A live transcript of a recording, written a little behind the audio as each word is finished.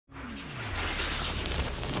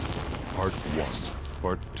Part 1,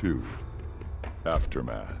 Part 2,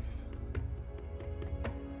 Aftermath.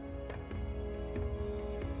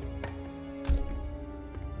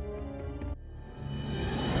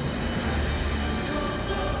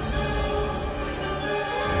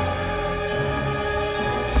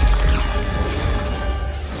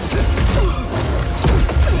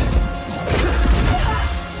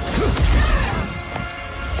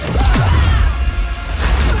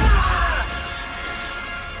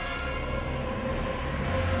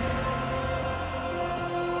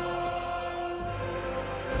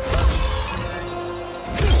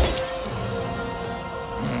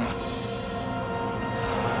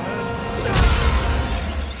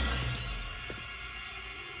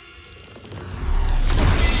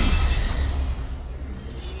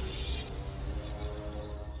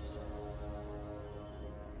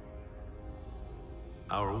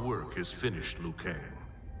 Our work is finished, Liu Kang.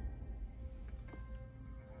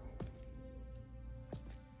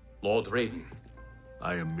 Lord Raiden.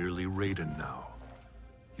 I am merely Raiden now.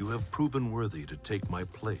 You have proven worthy to take my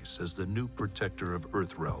place as the new protector of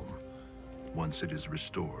Earthrealm, once it is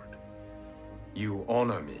restored. You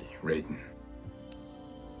honor me, Raiden.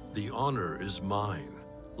 The honor is mine,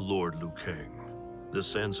 Lord Liu Kang. The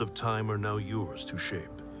sands of time are now yours to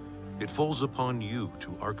shape. It falls upon you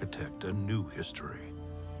to architect a new history.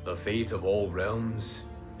 The fate of all realms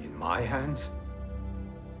in my hands?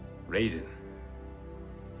 Raiden,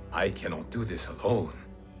 I cannot do this alone.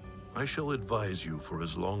 I shall advise you for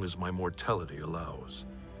as long as my mortality allows.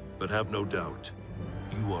 But have no doubt,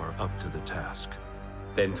 you are up to the task.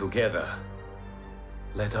 Then together,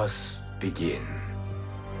 let us begin.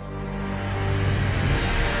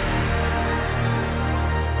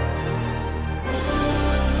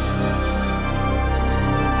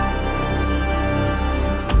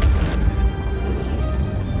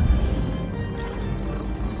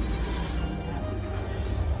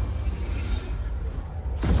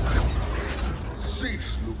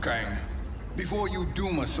 Cease, Liu Kang, before you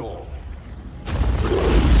doom us all.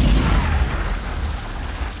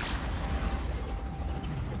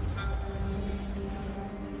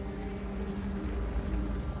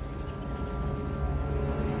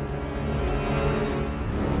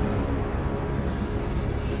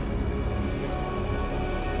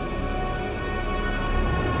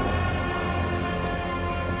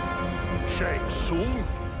 Shang Tsung?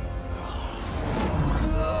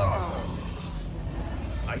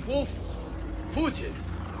 Wolf? Fujin?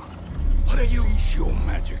 What are you? Cease your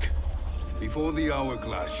magic, before the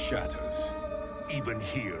hourglass shatters. Even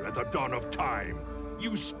here at the dawn of time,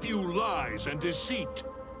 you spew lies and deceit.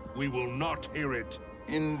 We will not hear it.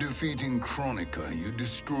 In defeating Kronika, you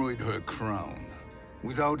destroyed her crown.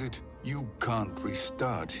 Without it, you can't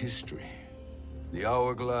restart history. The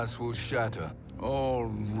hourglass will shatter.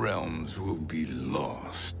 All realms will be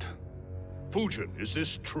lost. Fujin, is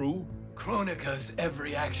this true? Kronika's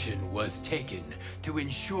every action was taken to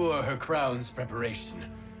ensure her crown's preparation.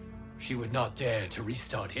 She would not dare to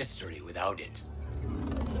restart history without it.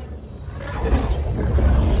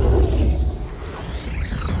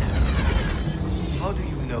 How do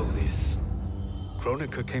you know this?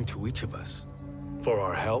 Kronika came to each of us. For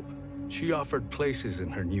our help, she offered places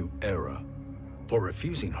in her new era. For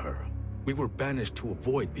refusing her, we were banished to a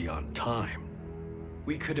void beyond time.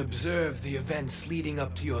 We could observe the events leading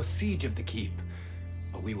up to your siege of the keep,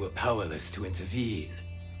 but we were powerless to intervene.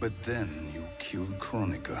 But then you killed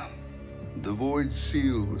Kronika. The Void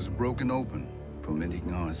Seal was broken open,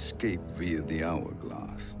 permitting our escape via the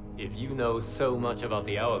hourglass. If you know so much about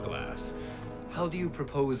the hourglass, how do you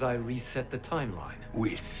propose I reset the timeline?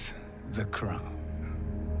 With the crown.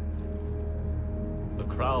 The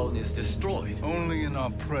crown is destroyed. Only in our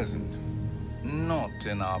present, not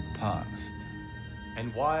in our past.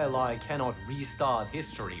 And while I cannot restart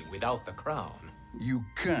history without the crown... You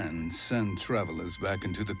can send travelers back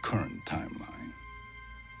into the current timeline.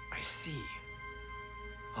 I see.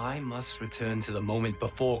 I must return to the moment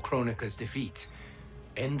before Kronika's defeat.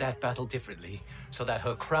 End that battle differently, so that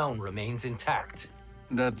her crown remains intact.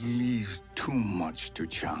 That leaves too much to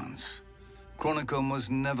chance. Kronika must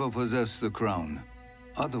never possess the crown.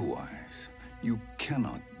 Otherwise, you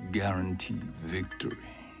cannot guarantee victory.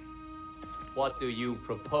 What do you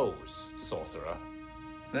propose, sorcerer?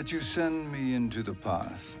 That you send me into the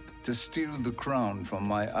past to steal the crown from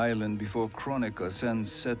my island before Kronika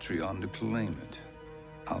sends Cetrion to claim it.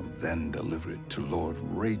 I'll then deliver it to Lord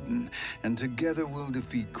Raiden, and together we'll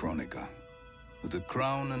defeat Kronika. With the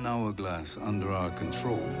crown and hourglass under our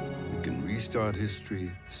control, we can restart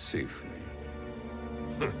history safely.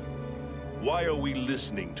 Why are we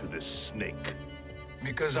listening to this snake?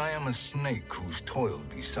 Because I am a snake who's toiled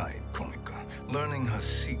beside Kronika, learning her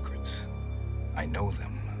secrets. I know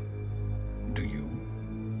them. Do you?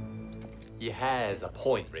 He has a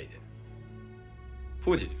point, Raiden.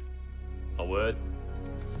 Fujin, a word?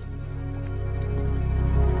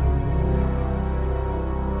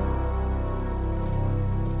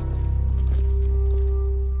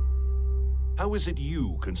 How is it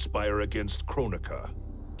you conspire against Kronika?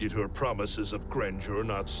 Did her promises of grandeur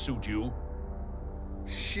not suit you?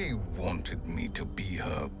 She wanted me to be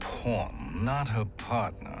her pawn, not her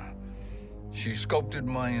partner. She sculpted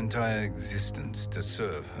my entire existence to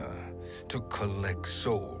serve her, to collect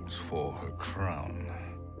souls for her crown.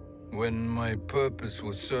 When my purpose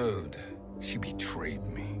was served, she betrayed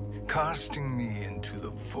me, casting me into the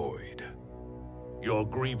void. Your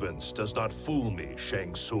grievance does not fool me,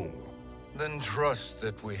 Shang Tsung. Then trust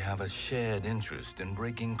that we have a shared interest in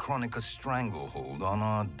breaking Kronika's stranglehold on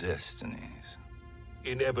our destinies.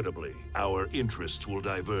 Inevitably, our interests will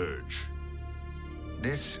diverge.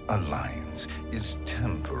 This alliance is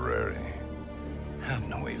temporary. Have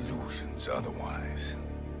no illusions otherwise.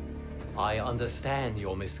 I understand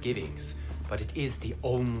your misgivings, but it is the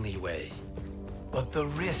only way. But the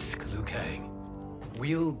risk, Liu Kang,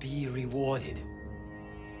 will be rewarded.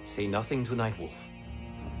 Say nothing to Nightwolf.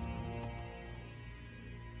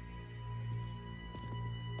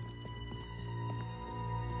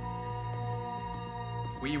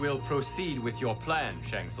 We will proceed with your plan,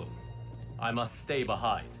 Shang Tsung. I must stay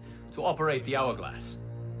behind to operate the Hourglass.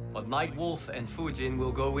 But Nightwolf and Fujin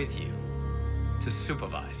will go with you to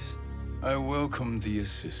supervise. I welcome the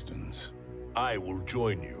assistance. I will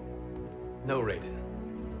join you. No, Raiden.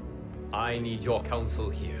 I need your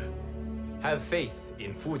counsel here. Have faith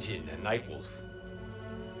in Fujin and Nightwolf.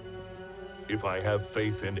 If I have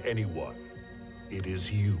faith in anyone, it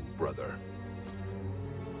is you, brother.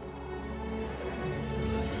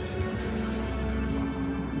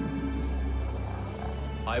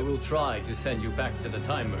 I will try to send you back to the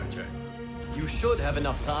Time Merger. You should have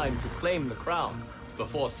enough time to claim the crown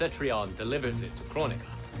before Cetrion delivers it to Kronika.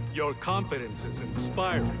 Your confidence is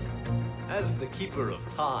inspiring. As the Keeper of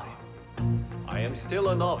Time, I am still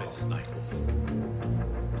a novice, Nightwolf.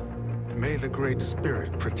 May the Great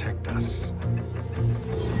Spirit protect us.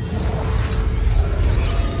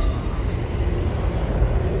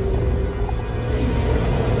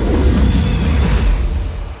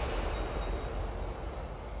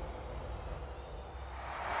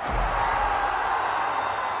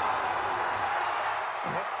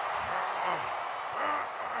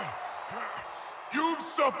 You've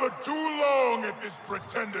suffered too long at this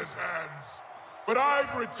pretender's hands. But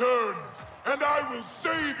I've returned, and I will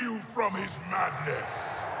save you from his madness.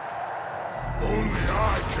 Only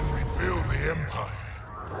I can rebuild the Empire.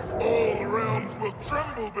 All realms will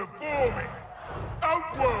tremble before me.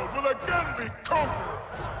 Outworld will again be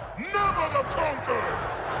conquerors, never the conquered!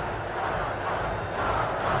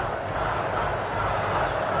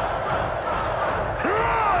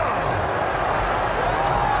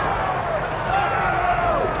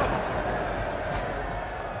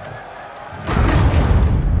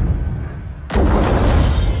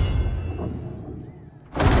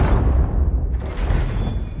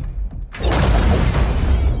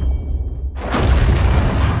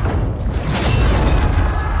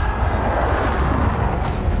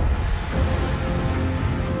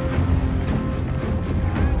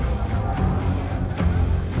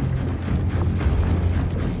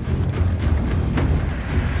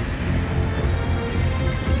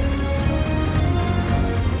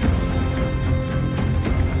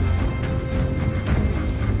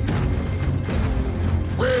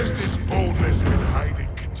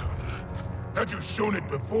 Had you shown it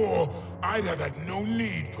before, I'd have had no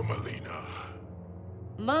need for Melina.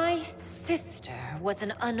 My sister was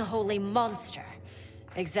an unholy monster.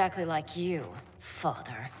 Exactly like you,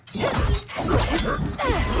 father.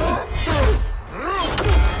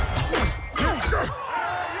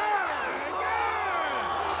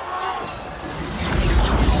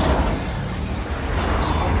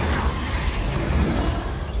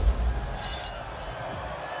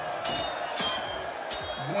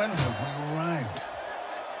 When have we arrived?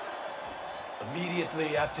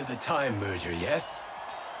 Immediately after the Time Merger, yes?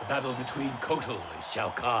 The battle between Kotal and Shao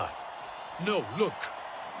Kahn. No, look.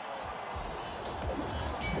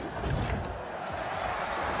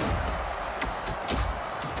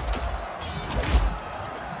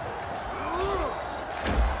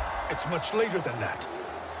 It's much later than that.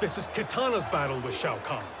 This is Kitana's battle with Shao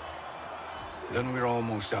Kahn. Then we're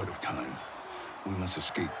almost out of time. We must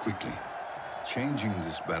escape quickly. Changing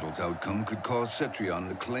this battle's outcome could cause Cetrion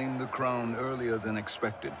to claim the crown earlier than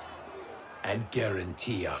expected. and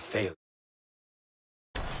guarantee a failure.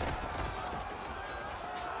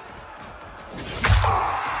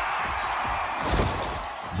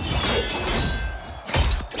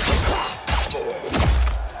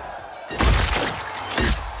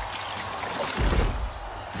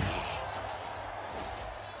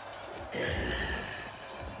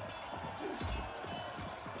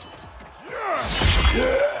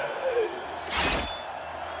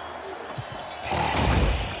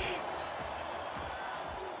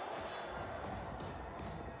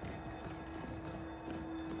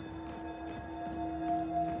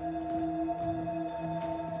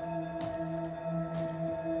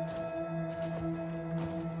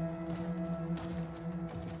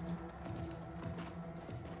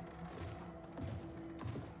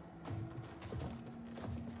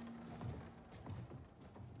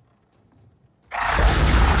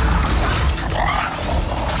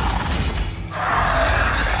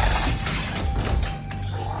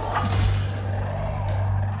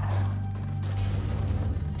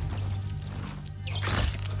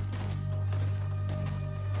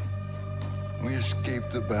 We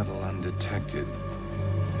escaped the battle undetected.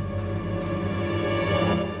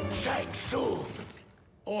 Shang Tsung!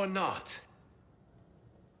 Or not.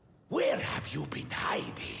 Where have you been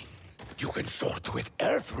hiding? You can sort with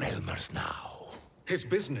Earthrealmers now. His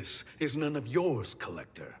business is none of yours,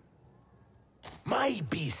 Collector. My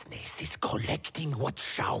business is collecting what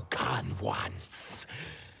Shao Kahn wants.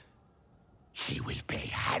 He will pay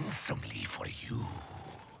handsomely for you.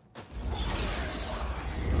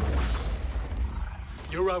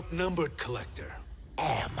 You're outnumbered, Collector.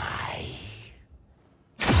 Am I?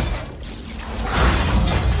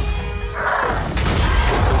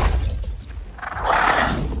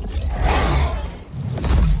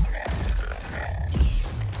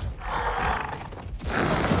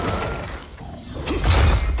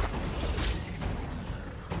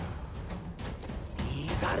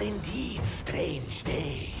 These are indeed strange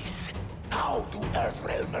days. How do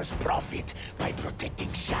Earthrealmers profit by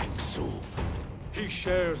protecting Shang Tsung? He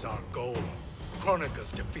shares our goal.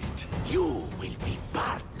 Kronika's defeat. You will be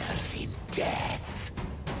partners in death.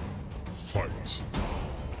 Fight.